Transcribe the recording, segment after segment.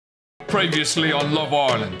Previously on Love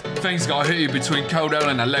Island, things got heated between Codell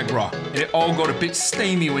and Allegra, and it all got a bit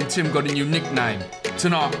steamy when Tim got a new nickname.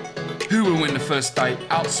 Tonight, who will win the first date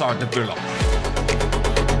outside the villa?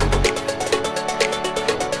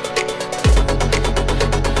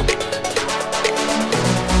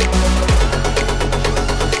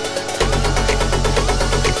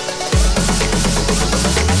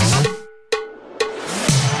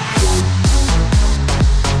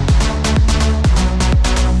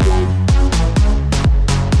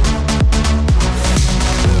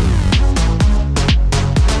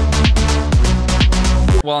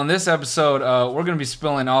 Well, in this episode, we're going to be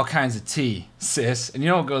spilling all kinds of tea, sis. And you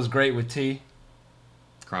know what goes great with tea?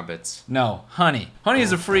 Crumpets. No, Honey. Honey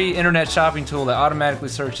is a free internet shopping tool that automatically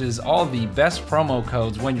searches all the best promo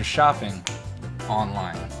codes when you're shopping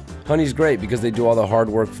online. Honey's great because they do all the hard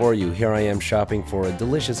work for you. Here I am shopping for a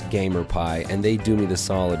delicious gamer pie, and they do me the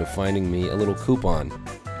solid of finding me a little coupon.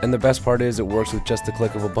 And the best part is it works with just the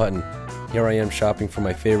click of a button. Here I am shopping for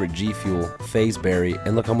my favorite G Fuel, Phaseberry,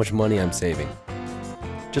 and look how much money I'm saving.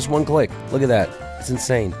 Just one click. Look at that. It's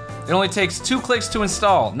insane. It only takes 2 clicks to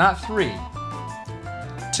install, not 3.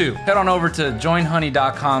 2. Head on over to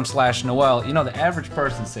joinhoney.com/Noel. You know, the average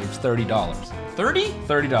person saves $30. 30?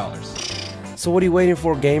 $30. So what are you waiting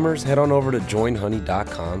for, gamers? Head on over to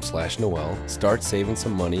joinhoney.com/Noel. Start saving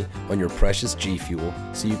some money on your precious G Fuel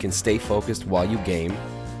so you can stay focused while you game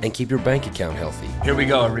and keep your bank account healthy. Here we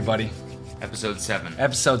go, everybody. Episode 7.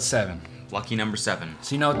 Episode 7. Lucky number 7.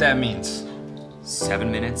 So you know what that means.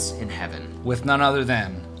 7 minutes in heaven. With none other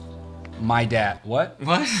than my dad. What?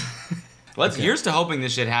 What? Okay. Here's to hoping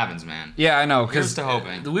this shit happens, man. Yeah, I know, Here's because to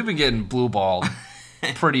hoping. we've been getting blue-balled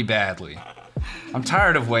pretty badly. I'm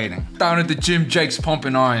tired of waiting. Down at the gym, Jake's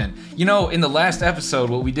pumping iron. You know, in the last episode,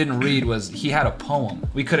 what we didn't read was he had a poem.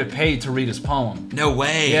 We could have paid to read his poem. No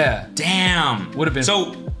way. Yeah. Damn. Would have been.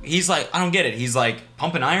 So he's like, I don't get it. He's like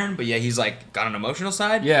pumping iron, but yeah, he's like got an emotional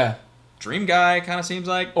side. Yeah. Dream guy kind of seems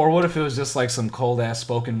like. Or what if it was just like some cold-ass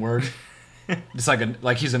spoken word? Just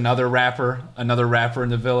like he's another rapper in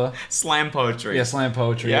the villa. Slam poetry. Yeah, slam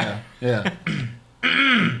poetry. Yeah. Yeah.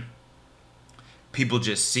 People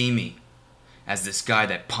just see me as this guy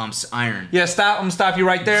that pumps iron. Yeah, stop. I'm gonna stop you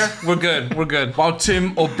right there. We're good. We're good. While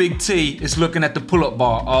Tim or Big T is looking at the pull-up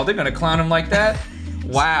bar. Oh, they're gonna clown him like that?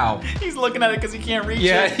 Wow. He's looking at it because he can't reach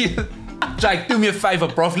Yeah. it. Jake, do me a favor,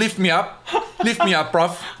 bruv. Lift me up. Lift me up,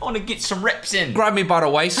 bruv. I want to get some reps in. Grab me by the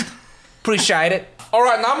waist. Appreciate it. All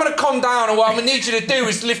right, now I'm gonna calm down, and what I'm gonna need you to do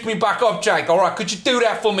is lift me back up, Jake. All right, could you do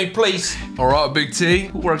that for me, please? All right, Big T.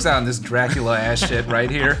 Who works out in this Dracula-ass shit right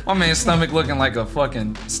here? My man's stomach looking like a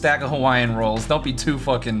fucking stack of Hawaiian rolls. Don't be too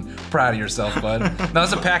fucking proud of yourself, bud.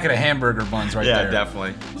 That's a packet of hamburger buns right there. Yeah,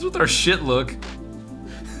 definitely. What's with our shit look?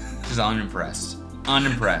 Just unimpressed.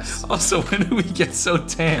 Unimpressed. Also, when do we get so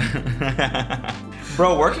tan?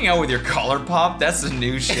 Bro, working out with your collar pop, that's the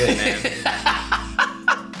new shit, man.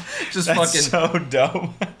 Just That's fucking. so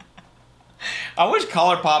dope. I wish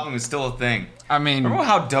collar popping was still a thing. I mean, Remember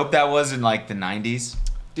how dope that was in like the 90s?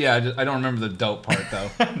 yeah, I don't remember the dope part though.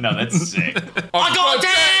 No, that's sick. I got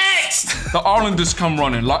text! The Islanders come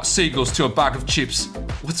running like seagulls to a bag of chips.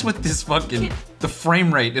 What's with this fucking... The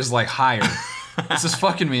frame rate is like higher. This is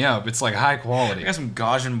fucking me up. It's like high quality. I got some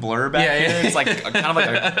Gaussian blur back Yeah, here. yeah. It's like kind of like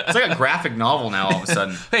a graphic novel now all of a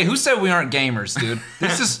sudden. Hey, who said we aren't gamers, dude?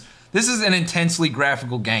 This is an intensely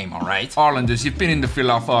graphical game, all right? Islanders, you've been in the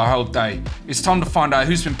villa for a whole day. It's time to find out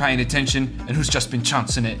who's been paying attention and who's just been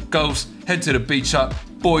chancing it. Girls, head to the beach hut.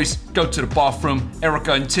 Boys, go to the bathroom.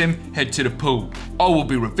 Erica and Tim, head to the pool. All will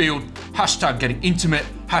be revealed. Hashtag getting intimate.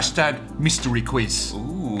 Hashtag mystery quiz.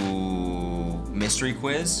 Ooh, mystery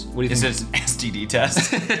quiz? What do you think? Is it an STD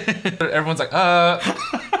test? Everyone's like,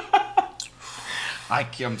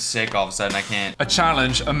 I'm sick all of a sudden, I can't. A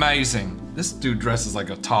challenge, amazing. This dude dresses like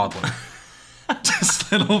a toddler. Just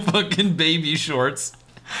little fucking baby shorts.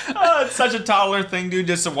 Oh, it's such a toddler thing, dude,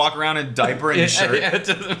 just to walk around in diaper and shirt. Yeah,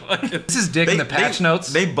 this is Dick in the patch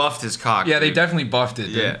notes. They buffed his cock. Yeah, they dude. definitely buffed it,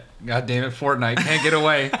 dude. Yeah. God damn it, Fortnite, can't get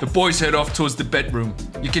away. The boys head off towards the bedroom.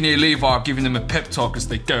 You can hear Levi giving them a pep talk as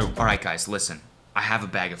they go. All right, guys, listen. I have a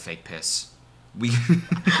bag of fake piss.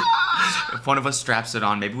 If one of us straps it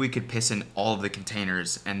on, maybe we could piss in all of the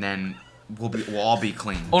containers, and then we'll all be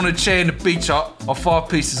clean. On a chair in the beach hut are 5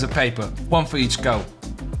 pieces of paper, 1 for each goal.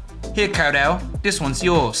 Here, Codell, this one's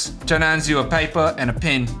yours. John hands you a paper and a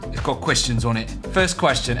pen. It's got questions on it. First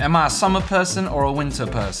question, am I a summer person or a winter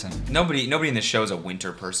person? Nobody in this show is a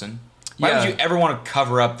winter person. Why Yeah. would you ever want to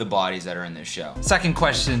cover up the bodies that are in this show? Second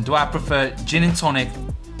question, do I prefer gin and tonic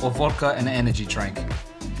or vodka and energy drink?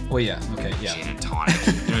 Well, yeah. Okay, yeah. Gin and tonic.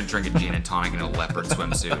 You don't drink a gin and tonic in a leopard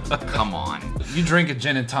swimsuit. Come on. You drink a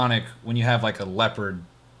gin and tonic when you have like a leopard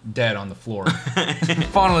dead on the floor.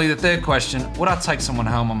 Finally, the third question: would I take someone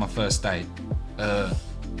home on my first date?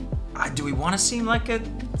 Do we want to seem like a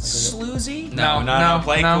sloozy? No.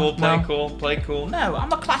 Play cool. No,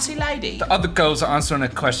 I'm a classy lady. The other girls are answering their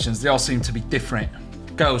questions. They all seem to be different.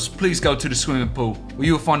 Girls, please go to the swimming pool where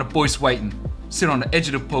you will find the boys waiting. Sit on the edge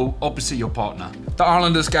of the pool opposite your partner. The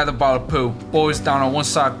islanders gather by the pool. Boys down on one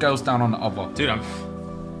side, girls down on the other. Dude, I'm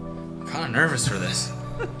kind of nervous for this.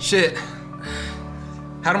 Shit.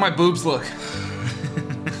 How do my boobs look?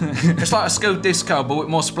 It's like a school disco, but with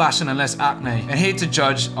more splashing and less acne. And here to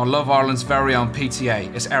judge are Love Island's very own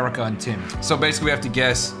PTA. It's Erica and Tim. So basically we have to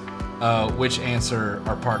guess which answer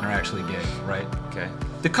our partner actually gave, right? Okay.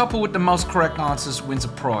 The couple with the most correct answers wins a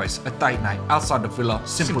prize, a date night outside the villa.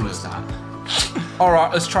 Simple as that.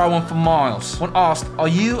 Alright, let's try one for Miles. When asked, are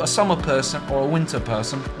you a summer person or a winter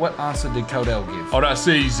person? What answer did Codell give? Oh, that's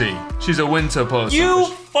easy. She's a winter person. You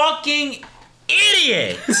fucking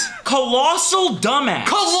idiot! Colossal dumbass!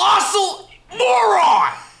 Colossal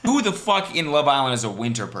moron! Who the fuck in Love Island is a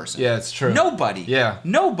winter person? Yeah, it's true. Nobody. Yeah.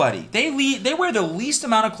 Nobody. They wear the least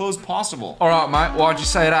amount of clothes possible. Alright, mate, why'd you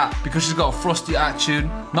say that? Because she's got a frosty attitude,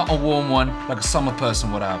 not a warm one, like a summer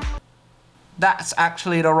person would have. That's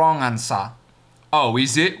actually the wrong answer. Oh,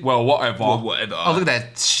 is it? Well, whatever. Well, whatever. Oh, look at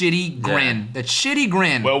that shitty grin. That shitty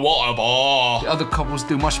grin. Well, whatever. The other couples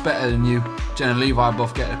do much better than you. Jen and Levi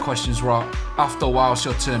both get the questions right. After a while, it's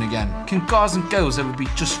your turn again. Can guys and girls ever be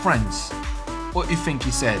just friends? What do you think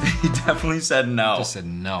he said? He definitely said no. Just said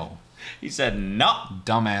no. He said no.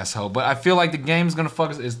 Dumb asshole. But I feel like the game's gonna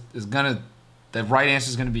fuck us. The right answer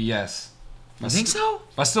is gonna be yes. You think so?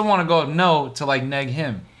 I still want to go no to like neg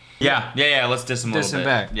him. Yeah. Let's diss him a little bit. Diss him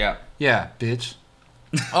back. Yeah. Yeah, bitch.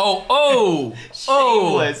 Oh.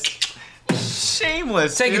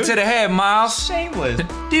 Shameless. Take it to the head, Miles. Shameless.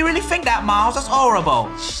 Do you really think that, Miles? That's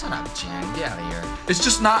horrible. Shut up, Jen. Get out of here. It's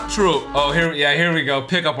just not true. Oh, here we go.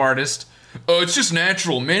 Pickup artist. It's just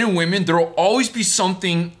natural. Men and women, there'll always be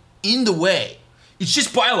something in the way. It's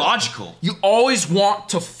just biological. You always want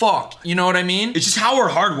to fuck. You know what I mean? It's just how we're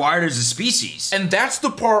hardwired as a species. And that's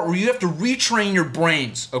the part where you have to retrain your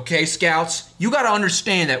brains, okay, Scouts? You gotta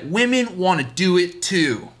understand that women want to do it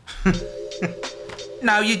too.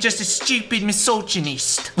 No, you're just a stupid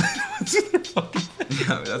misogynist.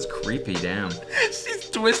 No, that's creepy, damn.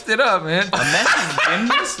 She's twisted up, man. A messy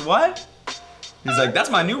gymnast? What? He's like, that's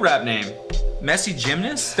my new rap name. Messy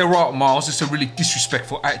gymnast? They're right, Miles. It's a really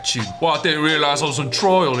disrespectful attitude. Well, I didn't realize I was on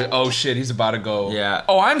trial. Oh shit, he's about to go. Yeah.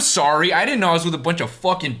 Oh, I'm sorry. I didn't know I was with a bunch of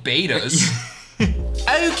fucking betas.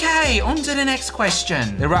 Okay, on to the next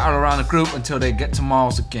question. They rattle around the group until they get to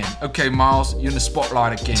Miles again. Okay, Miles, you're in the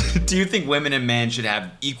spotlight again. Do you think women and men should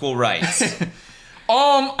have equal rights?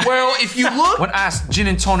 Well, if you look... When asked gin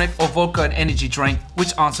and tonic or vodka and energy drink,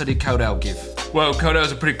 which answer did Codell give? Well,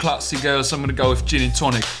 Codell's a pretty classy girl, so I'm gonna go with gin and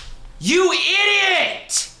tonic. You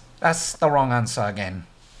idiot! That's the wrong answer again.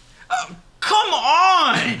 Come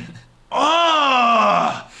on!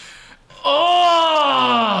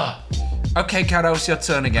 Okay, Codell, it's your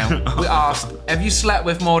turn again. We asked, have you slept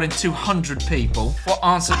with more than 200 people? What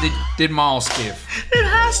answer did Miles give? It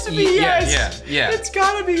has to be yes. Yeah. It's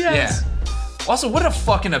gotta be yes. Yeah. Also, what a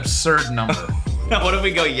fucking absurd number. Now, what if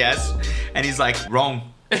we go yes? And he's like,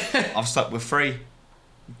 wrong. I've slept with 3.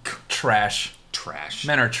 Trash. Trash.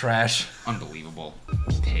 Men are trash. Unbelievable.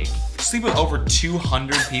 Pig. Sleep with over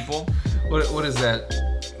 200 people? What is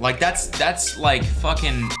that? Like, that's like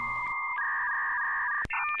fucking...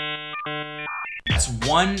 That's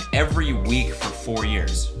 1 every week for 4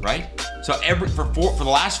 years, right? So for the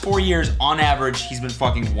last 4 years, on average, he's been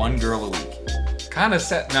fucking 1 girl a week. Kinda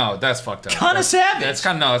sad. No, that's fucked up. Kinda savage. That's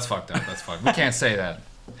fucked up. That's fucked. We can't say that.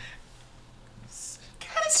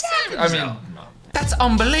 Kinda savage. I mean, that's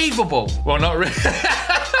unbelievable. Well, not really.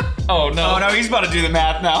 Oh no. Oh no, he's about to do the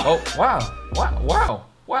math now. Oh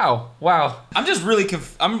wow. I'm just really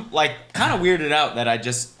I'm like kind of weirded out that I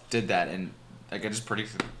just did that and like I just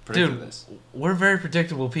predicted this. We're very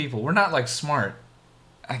predictable people. We're not like smart.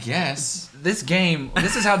 I guess. This game,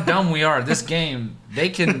 this is how dumb we are. This game, they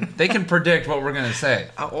can predict what we're gonna say.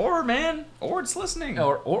 Or it's listening.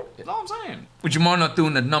 Or that's all I'm saying. Would you mind not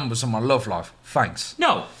doing the numbers on my love life? Thanks.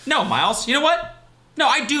 No, Miles. You know what? No,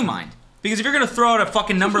 I do mind. Because if you're gonna throw out a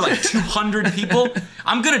fucking number like 200 people,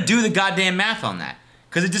 I'm gonna do the goddamn math on that.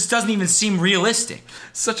 Because it just doesn't even seem realistic.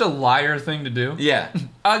 Such a liar thing to do. Yeah.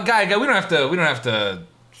 Guy, we don't have to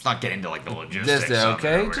Let's not get into like the logistics. Just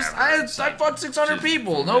okay. Of it or Just whatever. I fucked 600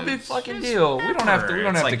 people. No big fucking deal. We don't have to. We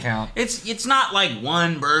don't have to count. It's not like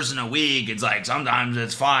one person a week. It's like sometimes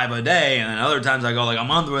it's 5 a day, and then other times I go like a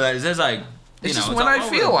month with that. It's just like it's just when I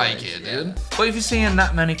feel like it, dude. But if you're seeing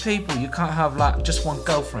that many people, you can't have like just one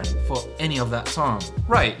girlfriend for any of that time.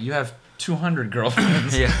 Right? You have 200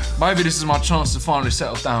 girlfriends. Yeah. Maybe this is my chance to finally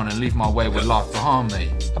settle down and leave my wayward life behind me.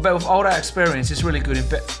 I bet with all that experience, it's really good in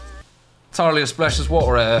bed. Talia splashes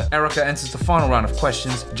water at her. Erica enters the final round of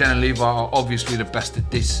questions. Jen and Levi are obviously the best at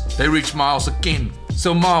this. They reach Miles again.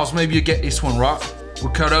 So Miles, maybe you get this one right. Will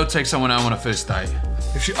Kodo take someone out on a first date?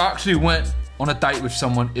 If she actually went on a date with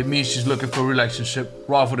someone, it means she's looking for a relationship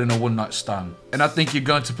rather than a one-night stand. And I think you're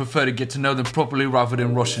going to prefer to get to know them properly rather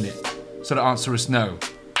than rushing it. So the answer is no.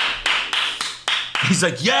 He's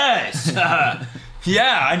like, yes!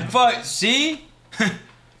 Yeah, see?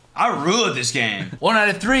 I rule at this game. 1 out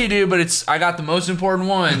of 3, dude, but I got the most important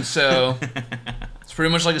one, so it's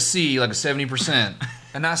pretty much like a C, like a 70%.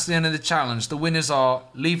 And that's the end of the challenge. The winners are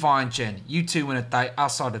Levi and Jen. You two win a date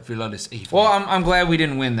outside the villa this evening. Well, I'm glad we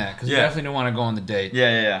didn't win that, because we definitely didn't want to go on the date.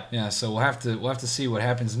 Yeah. Yeah, so we'll have to see what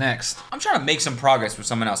happens next. I'm trying to make some progress with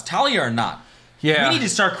someone else. Talia or not. Yeah. We need to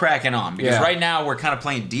start cracking on, because right now we're kind of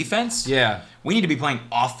playing defense. Yeah. We need to be playing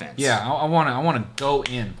offense. Yeah, I wanna go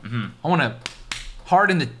in. I wanna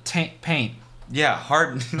harden the paint. Yeah,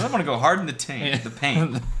 harden. I want to go harden the paint. The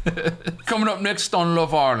paint. Coming up next on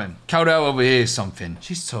Love Island, Kodo overhears something.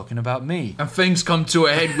 She's talking about me. And things come to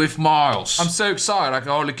a head with Miles. I'm so excited I can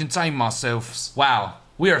hardly contain myself. Wow,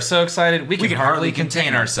 we are so excited we can hardly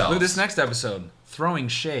contain ourselves. Look at this next episode, Throwing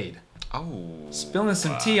Shade. Oh. Spilling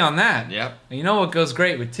some tea on that. Yep. And you know what goes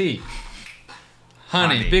great with tea?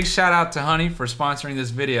 Honey. Big shout out to Honey for sponsoring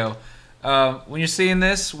this video. When you're seeing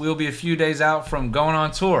this, we'll be a few days out from going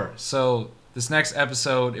on tour. So this next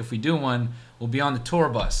episode, if we do one, we'll be on the tour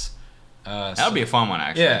bus. That'll be a fun one,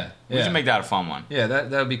 actually. Yeah. We should make that a fun one. Yeah,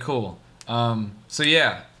 that would be cool. So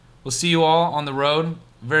yeah, we'll see you all on the road.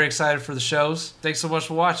 Very excited for the shows. Thanks so much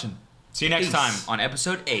for watching. See you next time on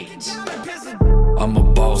episode 8. I'm a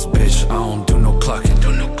boss, bitch. I don't do no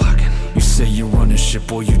clocking. You say you running shit,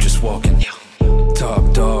 boy, you just walking.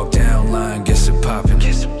 Top dog, down line, guess it poppin'.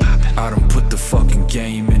 I done put the fucking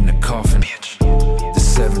game